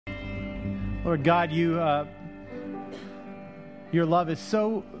Lord God, your love is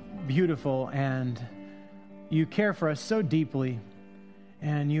so beautiful, and you care for us so deeply,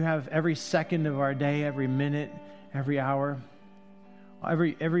 and you have every second of our day, every minute, every hour,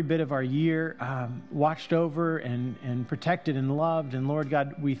 every bit of our year watched over and protected and loved. And Lord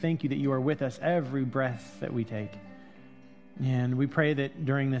God, we thank you that you are with us every breath that we take. And we pray that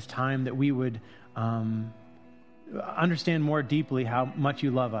during this time that we would understand more deeply how much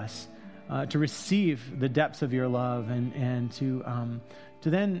you love us, to receive the depths of your love, and to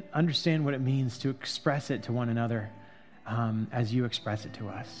then understand what it means to express it to one another as you express it to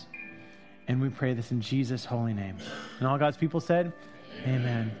us. And we pray this in Jesus' holy name. And all God's people said,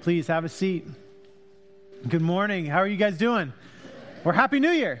 Amen. Please have a seat. Good morning. How are you guys doing? Or Happy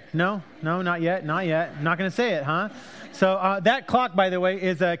New Year. No, not yet. I'm not going to say it, huh? So that clock, by the way,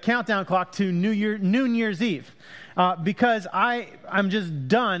 is a countdown clock to New Year's Eve. Because I'm just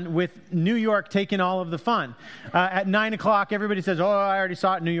done with New York taking all of the fun. At 9 o'clock, everybody says, oh, I already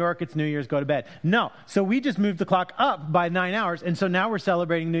saw it in New York. It's New Year's, go to bed. No. So we just moved the clock up by 9 hours. And so now we're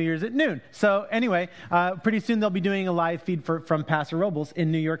celebrating New Year's at noon. So anyway, pretty soon they'll be doing a live feed from Paso Robles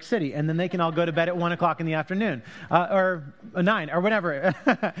in New York City. And then they can all go to bed at 1 o'clock in the afternoon. Or 9 or whatever.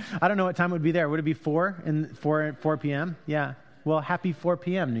 I don't know what time it would be there. Would it be 4 p.m.? Yeah. Well, happy 4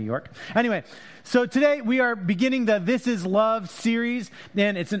 p.m., New York. Anyway, so today we are beginning the This Is Love series,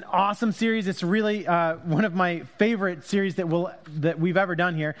 and it's an awesome series. It's really one of my favorite series that we've ever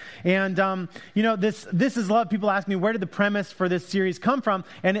done here. And this Is Love. People ask me, where did the premise for this series come from?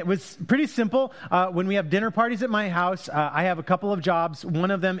 And it was pretty simple. When we have dinner parties at my house, I have a couple of jobs. One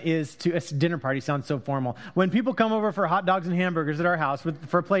of them is dinner party sounds so formal. When people come over for hot dogs and hamburgers at our house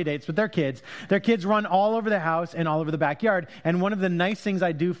for play dates with their kids run all over the house and all over the backyard. And one of the nice things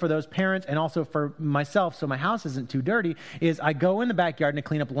I do for those parents and also for myself, so my house isn't too dirty, is I go in the backyard and I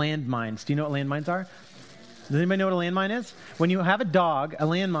clean up landmines. Do you know what landmines are? Does anybody know what a landmine is? When you have a dog, a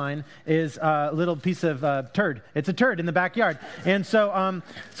landmine is a little piece of turd. It's a turd in the backyard. And so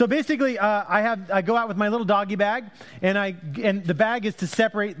basically, I go out with my little doggy bag, and the bag is to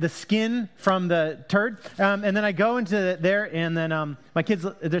separate the skin from the turd. And then I go into there, and then my kids,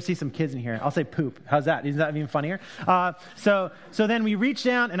 there see some kids in here. I'll say poop. How's that? Isn't that even funnier? So then we reach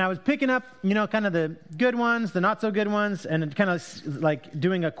down, and I was picking up, kind of the good ones, the not so good ones, and kind of like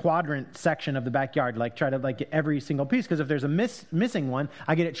doing a quadrant section of the backyard, like try to get every single piece, because if there's a missing one,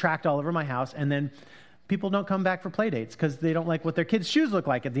 I get it tracked all over my house, and then people don't come back for play dates because they don't like what their kids' shoes look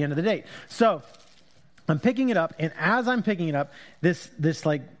like at the end of the date. So I'm picking it up, and as I'm picking it up, this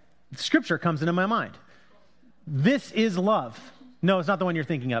like scripture comes into my mind. This is love. No, it's not the one you're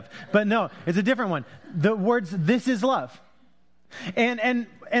thinking of. But no, it's a different one. The words, this is love. And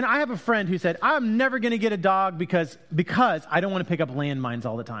I have a friend who said, I'm never going to get a dog because I don't want to pick up landmines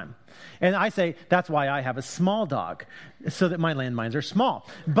all the time. And I say, that's why I have a small dog, so that my landmines are small.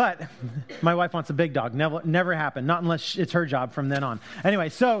 But my wife wants a big dog. Never happen. Not unless it's her job from then on. Anyway,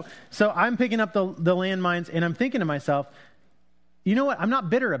 so I'm picking up the landmines, and I'm thinking to myself, you know what? I'm not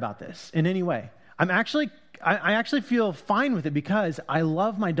bitter about this in any way. I actually feel fine with it because I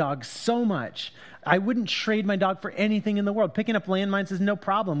love my dog so much. I wouldn't trade my dog for anything in the world. Picking up landmines is no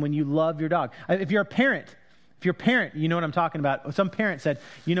problem when you love your dog. If you're a parent, you know what I'm talking about. Some parent said,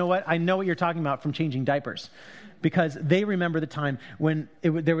 you know what? I know what you're talking about from changing diapers. Because they remember the time when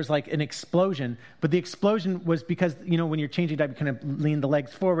there was like an explosion. But the explosion was because, when you're changing diapers, you kind of lean the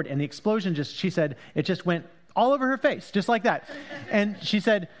legs forward. And the explosion she said, it just went all over her face, just like that. And she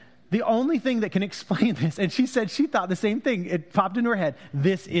said, the only thing that can explain this, and she said she thought the same thing. It popped into her head.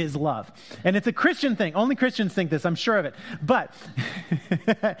 This is love. And it's a Christian thing. Only Christians think this. I'm sure of it. But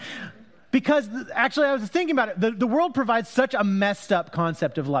because actually I was thinking about it. The world provides such a messed up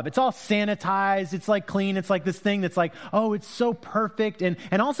concept of love. It's all sanitized. It's like clean. It's like this thing that's like, oh, it's so perfect. And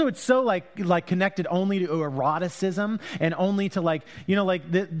also it's so like connected only to eroticism and only to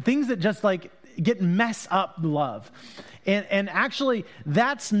the things that just mess up love. And actually,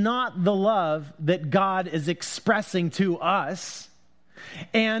 that's not the love that God is expressing to us.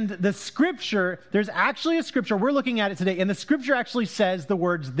 And the scripture, there's actually a scripture, we're looking at it today, and the scripture actually says the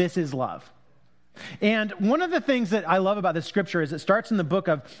words, this is love. And one of the things that I love about this scripture is it starts in the book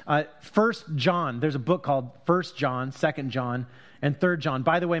of 1 John. There's a book called 1 John, 2 John, and 3 John.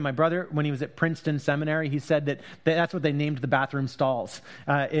 By the way, my brother, when he was at Princeton Seminary, he said that's what they named the bathroom stalls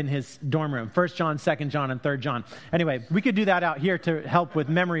in his dorm room. 1 John, 2 John, and 3 John. Anyway, we could do that out here to help with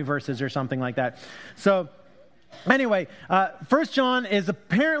memory verses or something like that. So anyway, 1 John is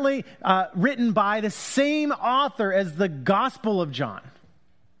apparently written by the same author as the Gospel of John.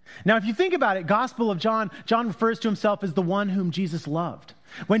 Now, if you think about it, Gospel of John, John refers to himself as the one whom Jesus loved.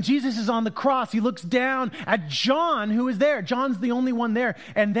 When Jesus is on the cross, he looks down at John, who is there. John's the only one there.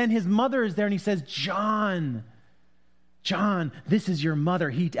 And then his mother is there, and he says, John, this is your mother.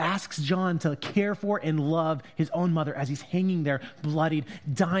 He asks John to care for and love his own mother as he's hanging there, bloodied,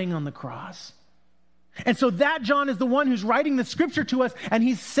 dying on the cross. And so that John is the one who's writing the scripture to us, and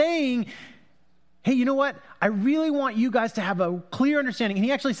he's saying, hey, you know what? I really want you guys to have a clear understanding. And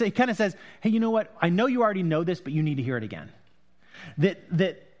he kind of says, hey, you know what? I know you already know this, but you need to hear it again.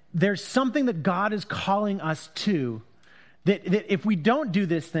 That there's something that God is calling us to, that if we don't do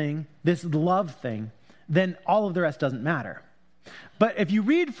this thing, this love thing, then all of the rest doesn't matter. But if you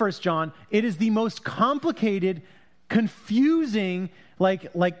read 1 John, it is the most complicated, confusing,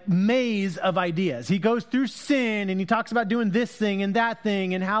 like maze of ideas. He goes through sin, and he talks about doing this thing and that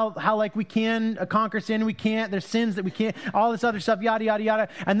thing, and how like we can conquer sin and we can't. There's sins that we can't, all this other stuff, yada, yada, yada.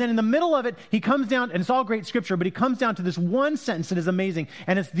 And then in the middle of it, he comes down, and it's all great scripture, but he comes down to this one sentence that is amazing.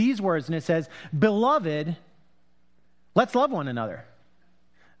 And it's these words, and it says, beloved, let's love one another.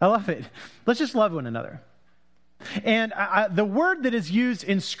 I love it. Let's just love one another. And the word that is used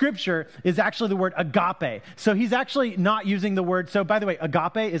in Scripture is actually the word agape. So he's actually not using the word. So by the way,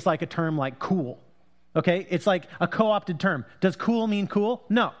 agape is like a term like cool. Okay? It's like a co-opted term. Does cool mean cool?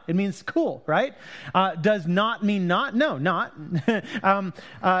 No. It means cool, right? Does not mean not? No, not.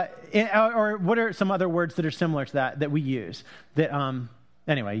 Or what are some other words that are similar to that we use? That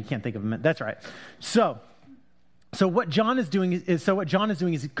anyway, you can't think of them. That's right. So what John is doing is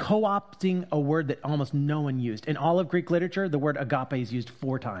co-opting a word that almost no one used. In all of Greek literature, the word agape is used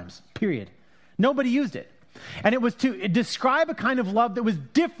 4 times, period. Nobody used it. And it was to describe a kind of love that was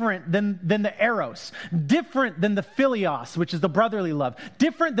different than the eros, different than the philios, which is the brotherly love,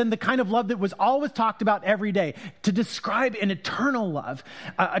 different than the kind of love that was always talked about every day, to describe an eternal love,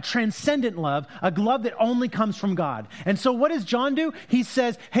 a transcendent love, a love that only comes from God. And so what does John do? He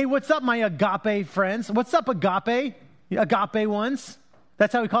says, hey, what's up, my agape friends? What's up, agape? Agape ones?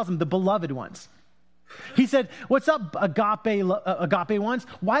 That's how he calls them, the beloved ones. He said, what's up, agape ones?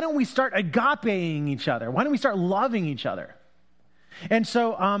 Why don't we start agapeing each other? Why don't we start loving each other? And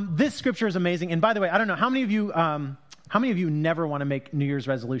so this scripture is amazing. And by the way, I don't know, how many of you never want to make New Year's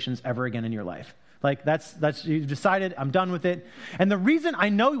resolutions ever again in your life? Like that's you've decided, I'm done with it. And the reason I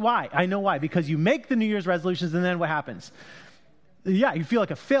know why, because you make the New Year's resolutions and then what happens? Yeah, you feel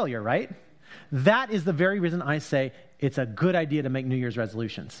like a failure, right? That is the very reason I say it's a good idea to make New Year's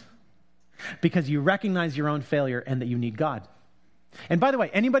resolutions. Because you recognize your own failure and that you need God. And by the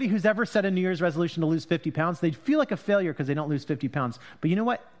way, anybody who's ever set a New Year's resolution to lose 50 pounds, they feel like a failure because they don't lose 50 pounds. But you know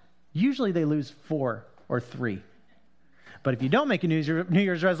what? Usually they lose 4 or 3. But if you don't make a New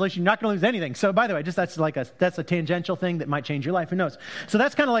Year's resolution, you're not going to lose anything. So by the way, that's a tangential thing that might change your life. Who knows? So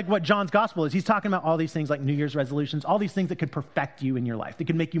that's kind of like what John's gospel is. He's talking about all these things like New Year's resolutions, all these things that could perfect you in your life, that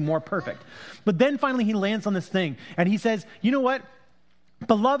could make you more perfect. But then finally he lands on this thing and he says, you know what?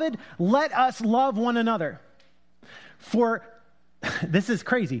 Beloved, let us love one another. For, this is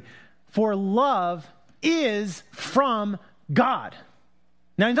crazy, for love is from God.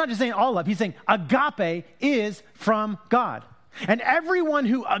 Now, he's not just saying all love. He's saying agape is from God. And everyone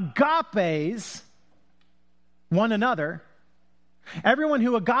who agapes one another,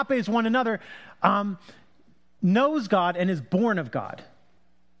 knows God and is born of God.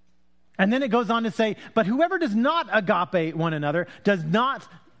 And then it goes on to say, but whoever does not agape one another does not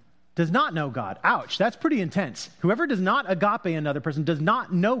know God. Ouch, that's pretty intense. Whoever does not agape another person does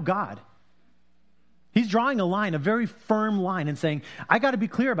not know God. He's drawing a line, a very firm line, and saying, I got to be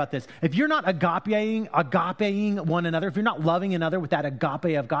clear about this. If you're not agapeing one another, if you're not loving another with that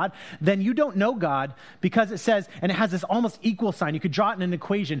agape of God, then you don't know God, because it says, and it has this almost equal sign. You could draw it in an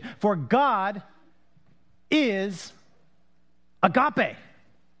equation. For God is agape.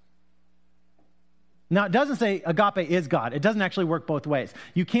 Now, it doesn't say agape is God. It doesn't actually work both ways.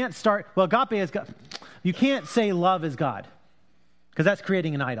 You can't agape is God. You can't say love is God, because that's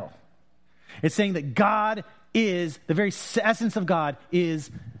creating an idol. It's saying that God is, the very essence of God is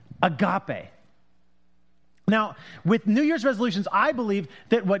agape. Now, with New Year's resolutions, I believe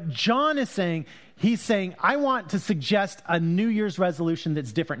that what John is saying, he's saying, I want to suggest a New Year's resolution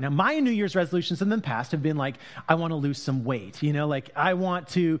that's different. Now, my New Year's resolutions in the past have been like, I want to lose some weight, like I want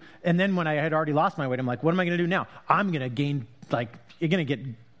to, and then when I had already lost my weight, I'm like, what am I going to do now? I'm going to gain, you're going to get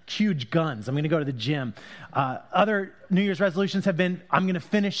huge guns. I'm going to go to the gym. Other New Year's resolutions have been, I'm going to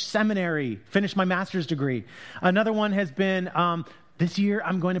finish seminary, finish my master's degree. Another one has been, this year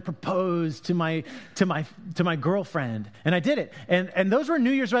I'm going to propose to my girlfriend. And I did it. And those were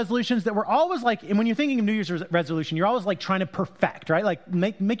New Year's resolutions that were always like, and when you're thinking of New Year's resolution, you're always like trying to perfect, right? Like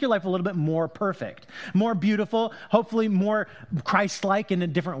make your life a little bit more perfect, more beautiful, hopefully more Christ-like in a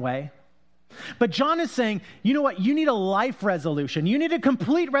different way. But John is saying, you know what? You need a life resolution. You need a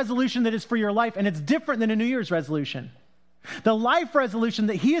complete resolution that is for your life, and it's different than a New Year's resolution. The life resolution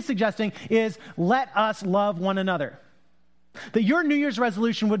that he is suggesting is let us love one another. That your New Year's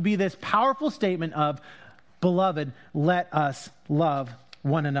resolution would be this powerful statement of, beloved, let us love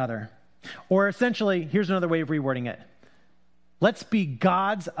one another. Or essentially, here's another way of rewording it. Let's be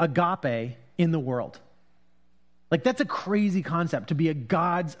God's agape in the world. Like, that's a crazy concept, to be a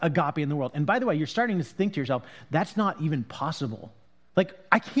God's agape in the world. And by the way, you're starting to think to yourself, that's not even possible. Like,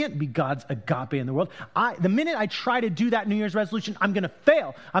 I can't be God's agape in the world. The minute I try to do that New Year's resolution, I'm going to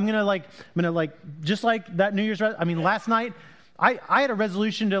fail. I'm going to just like that New Year's last night, I had a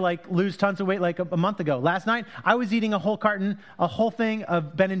resolution to like lose tons of weight like a month ago. Last night, I was eating a whole thing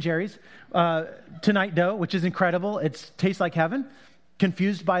of Ben & Jerry's Tonight Dough, which is incredible. It tastes like heaven.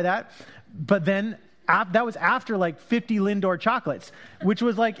 Confused by that. But then that was after like 50 Lindor chocolates, which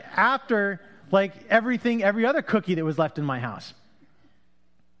was like after like every other cookie that was left in my house.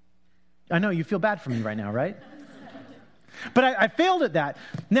 I know you feel bad for me right now, right? But I failed at that.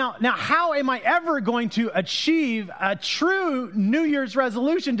 Now, how am I ever going to achieve a true New Year's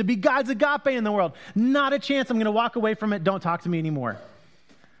resolution to be God's agape in the world? Not a chance. I'm going to walk away from it. Don't talk to me anymore.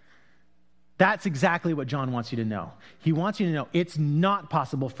 That's exactly what John wants you to know. He wants you to know it's not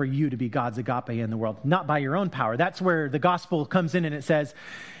possible for you to be God's agape in the world, not by your own power. That's where the gospel comes in and it says,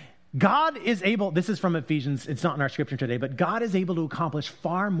 God is able, this is from Ephesians, it's not in our scripture today, but God is able to accomplish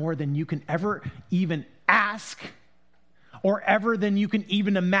far more than you can ever even ask or ever than you can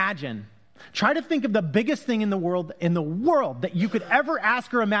even imagine. Try to think of the biggest thing in the world that you could ever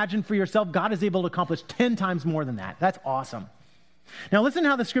ask or imagine for yourself. God is able to accomplish 10 times more than that. That's awesome. Now listen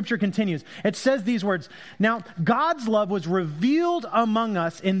how the scripture continues. It says these words, now God's love was revealed among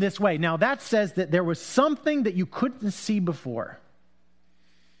us in this way. Now that says that there was something that you couldn't see before.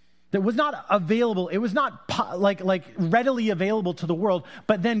 That was not available. It was not like readily available to the world,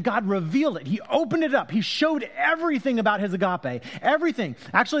 but then God revealed it. He opened it up. He showed everything about his agape. Everything.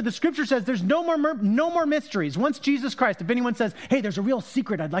 Actually, the scripture says there's no more mysteries. Once Jesus Christ, if anyone says, hey, there's a real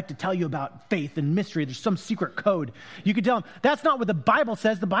secret I'd like to tell you about faith and mystery, there's some secret code, you could tell them, that's not what the Bible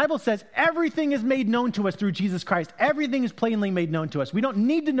says. The Bible says everything is made known to us through Jesus Christ. Everything is plainly made known to us. We don't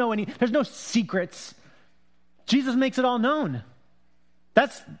need to know there's no secrets. Jesus makes it all known.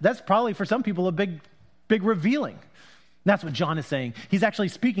 That's probably for some people a big revealing. That's what John is saying. He's actually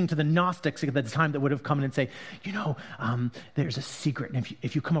speaking to the Gnostics at the time that would have come in and say, there's a secret, and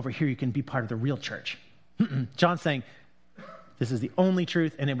if you come over here, you can be part of the real church. John's saying, this is the only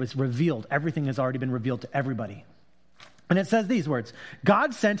truth, and it was revealed. Everything has already been revealed to everybody. And it says these words,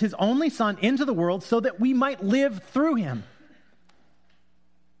 God sent his only son into the world so that we might live through him.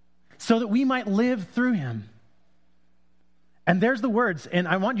 So that we might live through him. And there's the words, and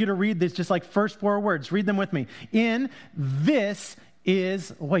I want you to read this just like first 4 words. Read them with me. In this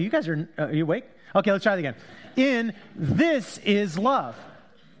is, well, you guys are you awake? Okay, let's try it again. In this is love.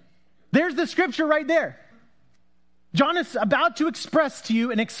 There's the scripture right there. John is about to express to you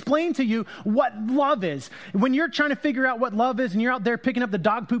and explain to you what love is. When you're trying to figure out what love is and you're out there picking up the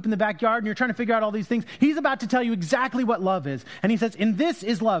dog poop in the backyard and you're trying to figure out all these things, he's about to tell you exactly what love is. And he says, in this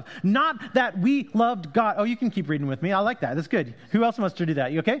is love, not that we loved God. Oh, you can keep reading with me. I like that. That's good. Who else wants to do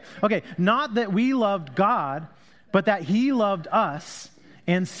that? You okay? Okay. Not that we loved God, but that he loved us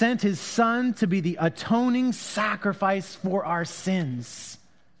and sent his son to be the atoning sacrifice for our sins.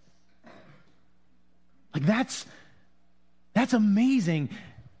 Like that's amazing.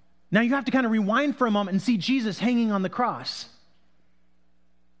 Now you have to kind of rewind for a moment and see Jesus hanging on the cross.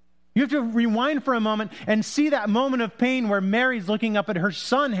 You have to rewind for a moment and see that moment of pain where Mary's looking up at her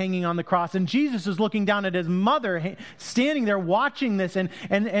son hanging on the cross and Jesus is looking down at his mother standing there watching this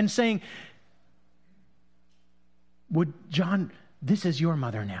and saying, John, this is your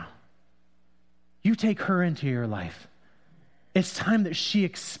mother now. You take her into your life. It's time that she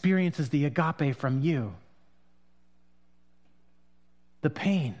experiences the agape from you. The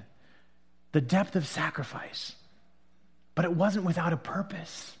pain, the depth of sacrifice. But it wasn't without a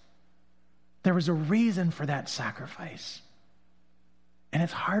purpose. There was a reason for that sacrifice. And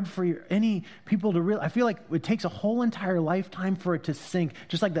it's hard for any people to realize. I feel like it takes a whole entire lifetime for it to sink.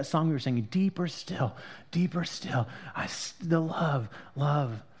 Just like that song we were singing, deeper still, the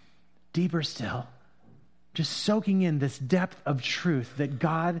love, deeper still. Just soaking in this depth of truth that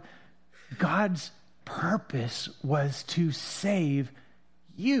God's purpose was to save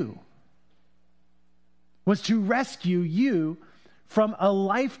you, was to rescue you from a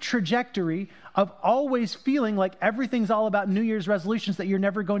life trajectory of always feeling like everything's all about New Year's resolutions that you're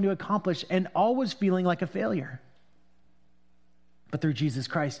never going to accomplish and always feeling like a failure. But through Jesus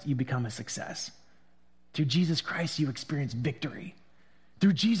Christ, you become a success. Through Jesus Christ, you experience victory.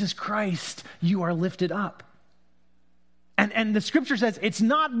 Through Jesus Christ, you are lifted up. And the scripture says it's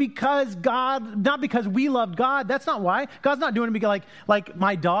not because we loved God. That's not why. God's not doing it like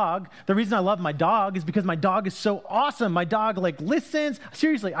my dog. The reason I love my dog is because my dog is so awesome. My dog listens.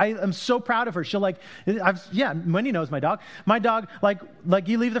 Seriously, I am so proud of her. She'll Wendy knows my dog. My dog,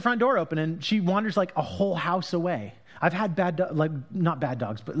 you leave the front door open and she wanders a whole house away. I've had not bad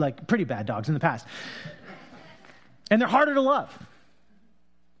dogs, but pretty bad dogs in the past. And they're harder to love.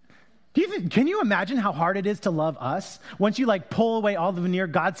 Can you imagine how hard it is to love us? Once you pull away all the veneer,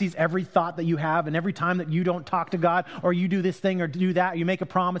 God sees every thought that you have, and every time that you don't talk to God, or you do this thing or do that, you make a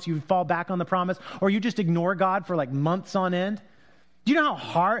promise, you fall back on the promise, or you just ignore God for months on end. Do you know how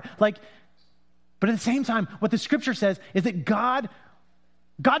hard, but at the same time, what the scripture says is that God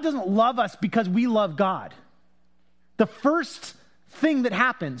doesn't love us because we love God. The first thing that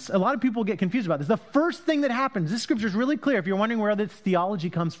happens, a lot of people get confused about this. The first thing that happens, this scripture is really clear. If you're wondering where this theology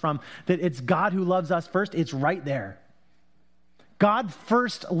comes from, that it's God who loves us first, it's right there. God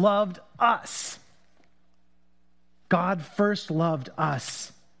first loved us. God first loved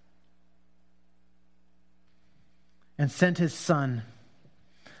us and sent his son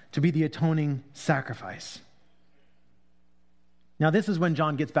to be the atoning sacrifice. Now, this is when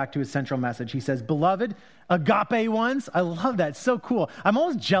John gets back to his central message. He says, beloved, agape ones. I love that. It's so cool. I'm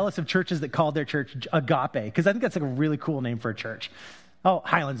always jealous of churches that call their church agape, because I think that's a really cool name for a church. Oh,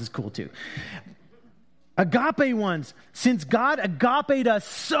 Highlands is cool too. Agape ones, since God agaped us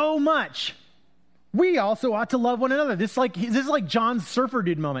so much, we also ought to love one another. This is like John's surfer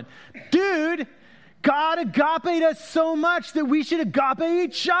dude moment. Dude, God agaped us so much that we should agape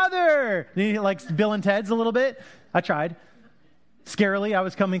each other. And he likes Bill and Ted's a little bit. I tried. Scarily, I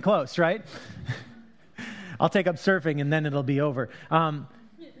was coming close, right? I'll take up surfing and then it'll be over.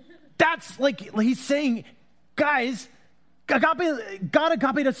 That's he's saying, guys, God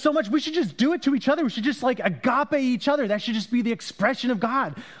agaped us so much, we should just do it to each other. We should just agape each other. That should just be the expression of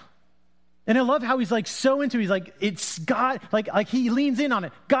God. And I love how he's so into it. It's God, he leans in on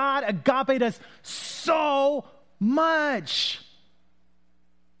it. God agaped us so much.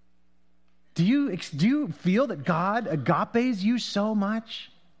 Do you feel that God agapes you so much?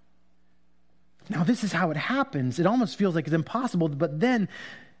 Now, this is how it happens. It almost feels like it's impossible, but then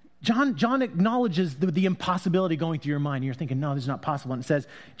John acknowledges the impossibility going through your mind. You're thinking, no, this is not possible. And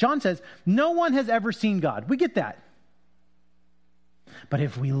John says, no one has ever seen God. We get that. But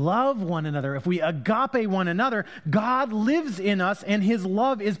if we love one another, if we agape one another, God lives in us and his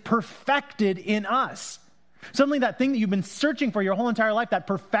love is perfected in us. Suddenly that thing that you've been searching for your whole entire life, that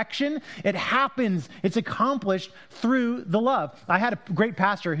perfection, it happens, it's accomplished through the love. I had a great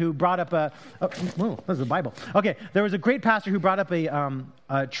pastor who brought up this is the Bible. Okay, there was a great pastor who brought up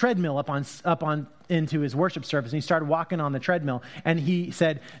a treadmill up on into his worship service, and he started walking on the treadmill, and he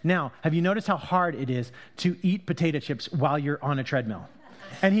said, now, have you noticed how hard it is to eat potato chips while you're on a treadmill?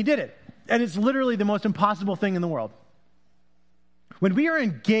 And he did it, and it's literally the most impossible thing in the world. When we are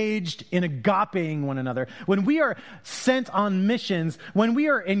engaged in agapeing one another, when we are sent on missions, when we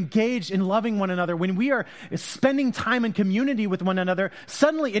are engaged in loving one another, when we are spending time in community with one another,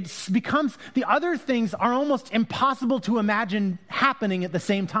 suddenly it becomes, the other things are almost impossible to imagine happening at the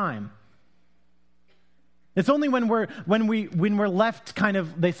same time. It's only when we're left kind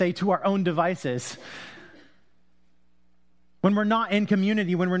of, they say, to our own devices, when we're not in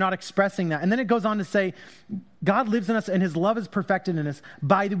community, when we're not expressing that. And then it goes on to say, God lives in us and his love is perfected in us.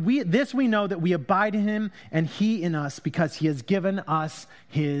 By this we know that we abide in him and he in us because he has given us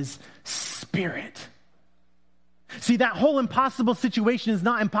his Spirit. See, that whole impossible situation is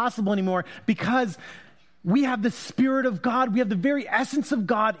not impossible anymore because we have the Spirit of God. We have the very essence of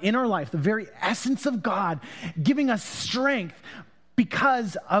God in our life, the very essence of God giving us strength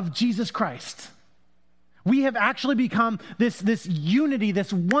because of Jesus Christ. We have actually become this unity,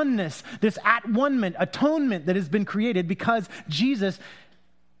 this oneness, this at-one-ment, atonement that has been created because Jesus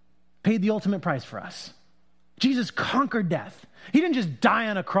paid the ultimate price for us. Jesus conquered death. He didn't just die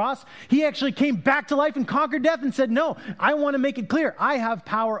on a cross. He actually came back to life and conquered death and said, no, I want to make it clear. I have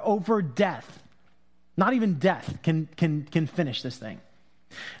power over death. Not even death can finish this thing.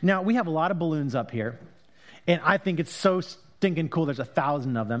 Now, we have a lot of balloons up here, and I think it's so stinking cool. There's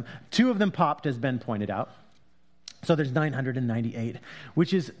 1,000 of them. 2 of them popped, as Ben pointed out. So there's 998,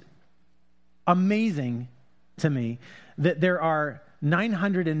 which is amazing to me that there are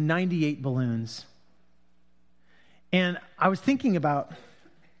 998 balloons. And I was thinking about,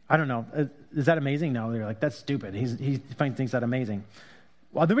 I don't know, is that amazing? No, they're like, that's stupid. He thinks that amazing.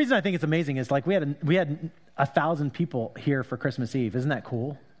 Well, the reason I think it's amazing is like we had 1,000 people here for Christmas Eve. Isn't that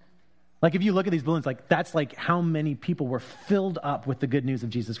cool? Like if you look at these balloons, like that's like how many people were filled up with the good news of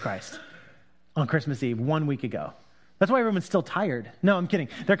Jesus Christ on Christmas Eve 1 week ago. That's why everyone's still tired. No, I'm kidding.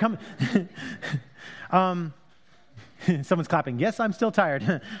 They're coming. Someone's clapping. Yes, I'm still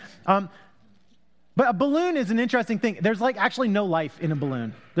tired. But a balloon is an interesting thing. There's like actually no life in a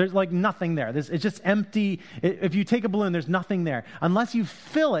balloon. There's like nothing there. It's just empty. If you take a balloon, there's nothing there. Unless you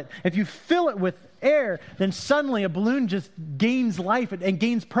fill it. If you fill it with air, then suddenly a balloon just gains life and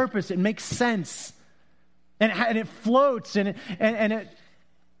gains purpose. It makes sense. And it floats and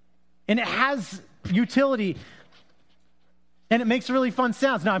it has utility. And it makes really fun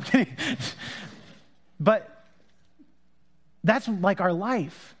sounds. No, I'm kidding. But that's like our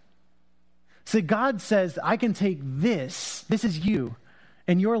life. So God says, I can take this is you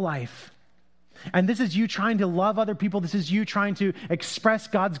and your life. And this is you trying to love other people. This is you trying to express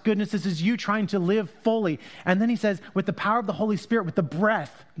God's goodness. This is you trying to live fully. And then he says, with the power of the Holy Spirit, with the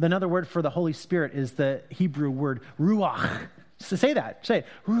breath, another word for the Holy Spirit is the Hebrew word ruach. So say that. Say it.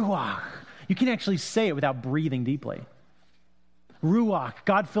 Ruach. You can actually say it without breathing deeply. Ruach.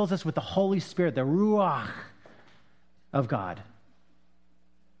 God fills us with the Holy Spirit, the ruach of God.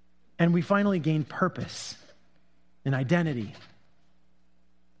 And we finally gain purpose and identity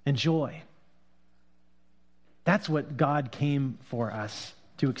and joy. That's what God came for us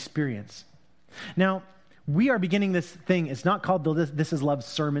to experience. Now, we are beginning this thing. It's not called the This Is Love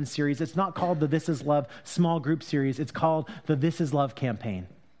sermon series. It's not called the This Is Love small group series. It's called the This Is Love campaign.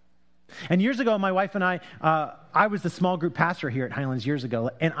 And years ago, my wife and I was the small group pastor here at Highlands years ago,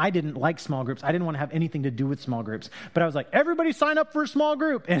 and I didn't like small groups. I didn't want to have anything to do with small groups. But I was like, everybody sign up for a small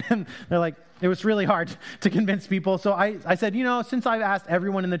group. And they're like, it was really hard to convince people. So I said, since I've asked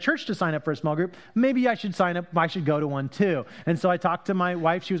everyone in the church to sign up for a small group, maybe I should sign up. I should go to one too. And so I talked to my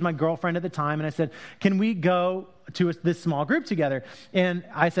wife. She was my girlfriend at the time. And I said, can we go to this small group together? And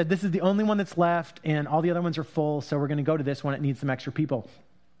I said, this is the only one that's left, and all the other ones are full. So we're going to go to this one. It needs some extra people.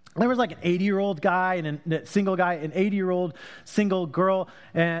 There was like an 80-year-old guy and a single guy, an 80-year-old single girl,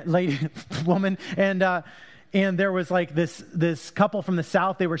 lady, woman, and there was like this couple from the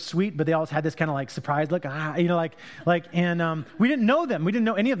South. They were sweet, but they always had this kind of like surprised look, and we didn't know them. We didn't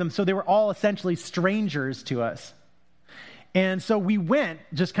know any of them, so they were all essentially strangers to us. And so we went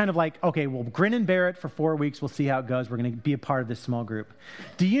just kind of like, okay, we'll grin and bear it for 4 weeks. We'll see how it goes. We're going to be a part of this small group.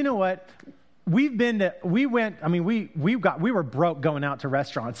 Do you know what? We were broke going out to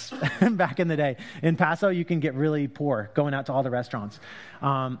restaurants back in the day. In Paso, you can get really poor going out to all the restaurants.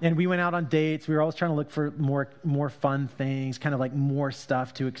 And we went out on dates. We were always trying to look for more fun things, kind of like more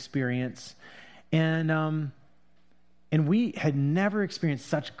stuff to experience. And we had never experienced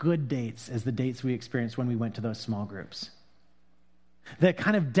such good dates as the dates we experienced when we went to those small groups. The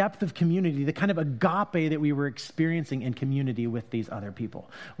kind of depth of community, the kind of agape that we were experiencing in community with these other people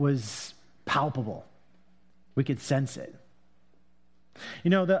was palpable. We could sense it.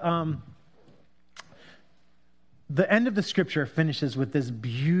 The end of the scripture finishes with this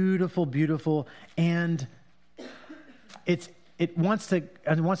beautiful, beautiful, and it wants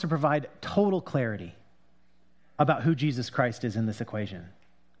to provide total clarity about who Jesus Christ is in this equation.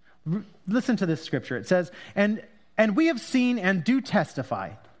 Listen to this scripture. It says, and we have seen and do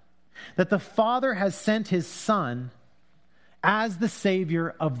testify that the Father has sent his Son as the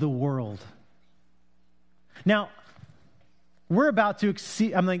Savior of the world. Now, we're about to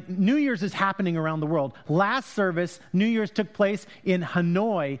New Year's is happening around the world. Last service, New Year's took place in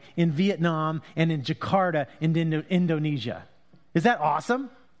Hanoi, in Vietnam, and in Jakarta, in Indonesia. Is that awesome?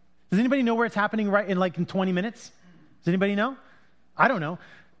 Does anybody know where it's happening right in 20 minutes? Does anybody know? I don't know.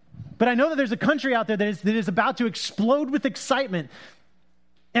 But I know that there's a country out there that is about to explode with excitement.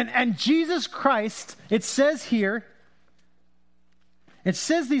 And Jesus Christ, it says here, it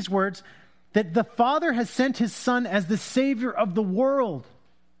says these words, that the Father has sent his Son as the Savior of the world.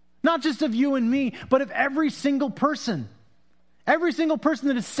 Not just of you and me, but of every single person. Every single person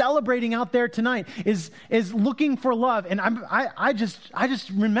that is celebrating out there tonight is looking for love. And I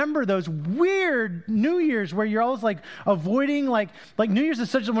just remember those weird New Year's where you're always avoiding like New Year's is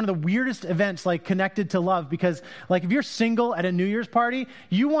such one of the weirdest events connected to love, because if you're single at a New Year's party,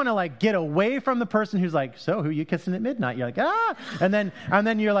 you want to get away from the person who's so who are you kissing at midnight? You're and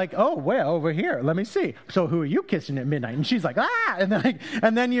then you're oh, well, over here, let me see. So who are you kissing at midnight? And she's and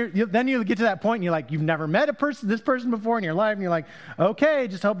then you get to that point and you're you've never met this person before in your life, and you're you're like, okay,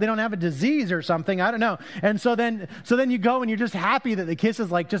 just hope they don't have a disease or something. I don't know. And so then you go and you're just happy that the kiss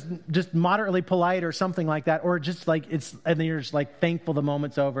is like just moderately polite or something like that, or just like and then you're just like thankful the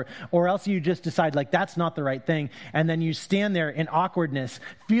moment's over, or else you just decide like that's not the right thing, and then you stand there in awkwardness,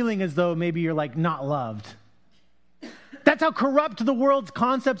 feeling as though maybe you're like not loved. That's how corrupt the world's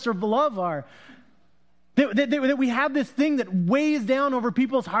concepts of love are. That we have this thing that weighs down over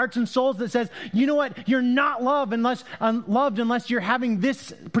people's hearts and souls that says, you know what, you're not loved unless you're having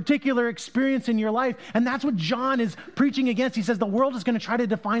this particular experience in your life. And that's what John is preaching against. He says the world is going to try to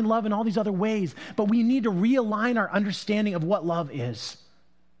define love in all these other ways, but we need to realign our understanding of what love is.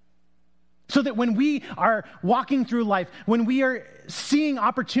 So that when we are walking through life, when we are seeing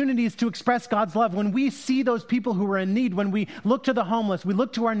opportunities to express God's love, when we see those people who are in need, when we look to the homeless, we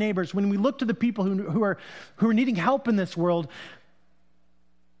look to our neighbors, when we look to the people who are needing help in this world,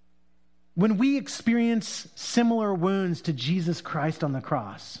 when we experience similar wounds to Jesus Christ on the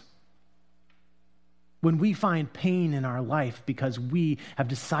cross, when we find pain in our life because we have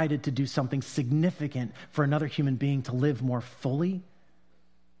decided to do something significant for another human being to live more fully,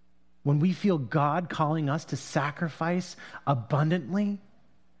 when we feel God calling us to sacrifice abundantly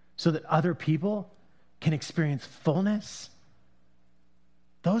so that other people can experience fullness,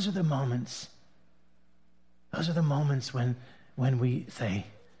 those are the moments when we say,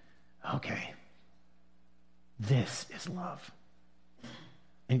 okay, this is love.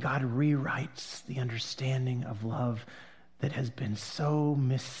 And God rewrites the understanding of love that has been so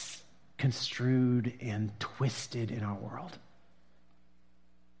misconstrued and twisted in our world.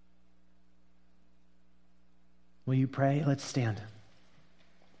 Will you pray? Let's stand.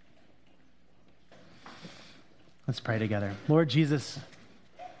 Let's pray together. Lord Jesus,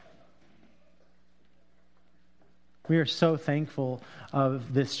 we are so thankful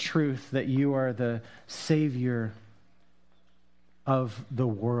of this truth that you are the Savior of the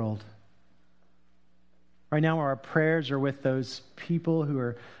world. Right now, our prayers are with those people who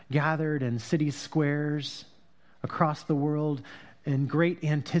are gathered in city squares across the world in great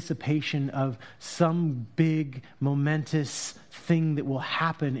anticipation of some big, momentous thing that will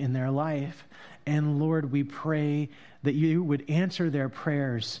happen in their life. And Lord, we pray that you would answer their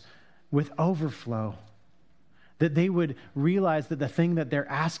prayers with overflow, that they would realize that the thing that they're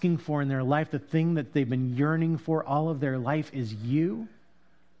asking for in their life, the thing that they've been yearning for all of their life is you.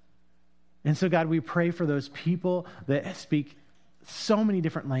 And so, God, we pray for those people that speak so many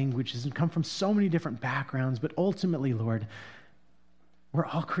different languages and come from so many different backgrounds, but ultimately, Lord, we're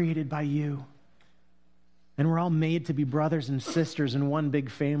all created by you. And we're all made to be brothers and sisters in one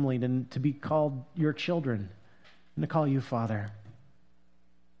big family, to be called your children and to call you Father.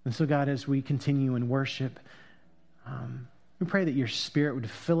 And so, God, as we continue in worship, we pray that your Spirit would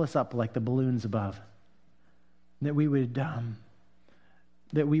fill us up like the balloons above, that we would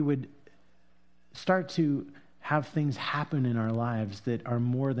start to have things happen in our lives that are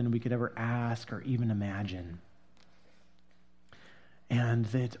more than we could ever ask or even imagine. And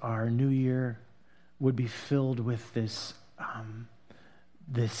that our new year would be filled with this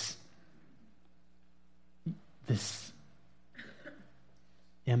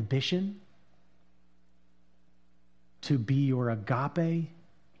ambition to be your agape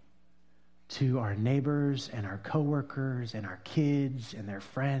to our neighbors and our coworkers and our kids and their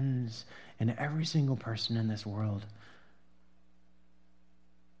friends and every single person in this world.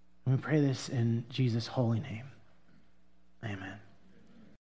 And we pray this in Jesus' holy name. Amen.